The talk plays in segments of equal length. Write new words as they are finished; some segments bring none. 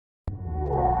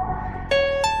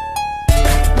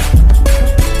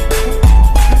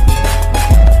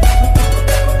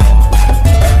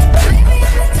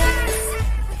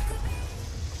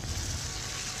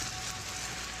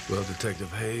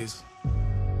Detective Hayes.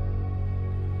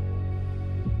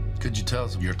 Could you tell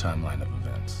us your timeline of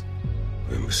events?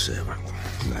 November 7th,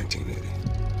 1980.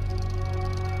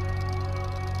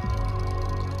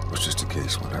 It was just a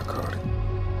case when I caught it.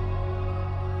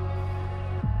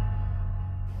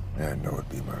 I know it'd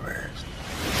be my last.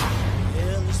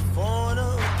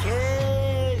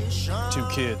 2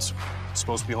 kids,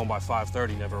 supposed to be home by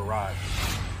 5:30, never arrived.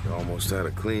 You almost had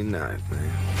a clean night,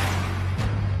 man.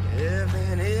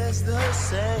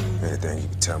 Anything you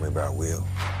can tell me about Will?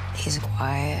 He's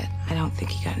quiet. I don't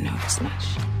think he got noticed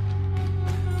much.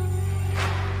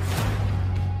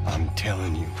 I'm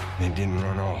telling you, they didn't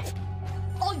run off.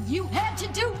 All you had to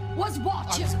do was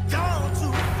watch him.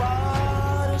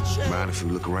 Mind if you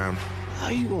look around? How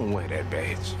you gonna wear that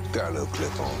badge? Got a little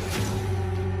clip on it.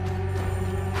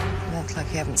 You look like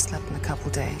you haven't slept in a couple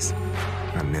days.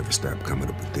 I never stopped coming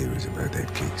up with theories about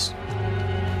that case.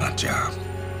 My job.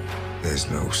 There's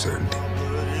no certainty.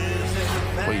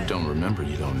 What you don't remember,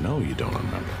 you don't know you don't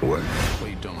remember. What? What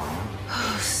you don't remember.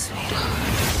 Oh,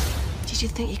 sweetheart. Did you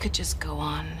think you could just go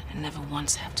on and never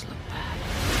once have to look back?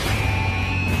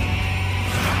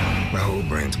 My whole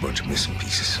brain's a bunch of missing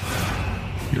pieces.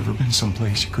 You ever been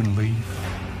someplace you couldn't leave?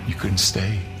 You couldn't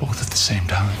stay, both at the same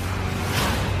time?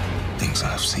 Things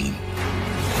I've seen.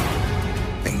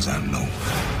 Things I know.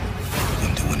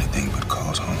 Didn't do anything but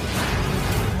cause harm.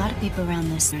 A lot of people around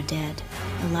this are dead.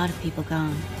 A lot of people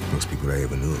gone. Most people I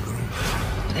ever knew are gone.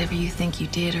 Whatever you think you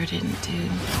did or didn't do,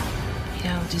 you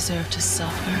don't deserve to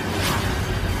suffer.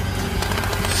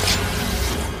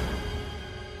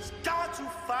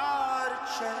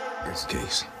 This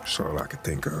case, that's all I could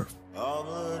think of. I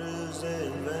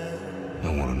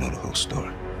want to know the whole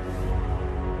story.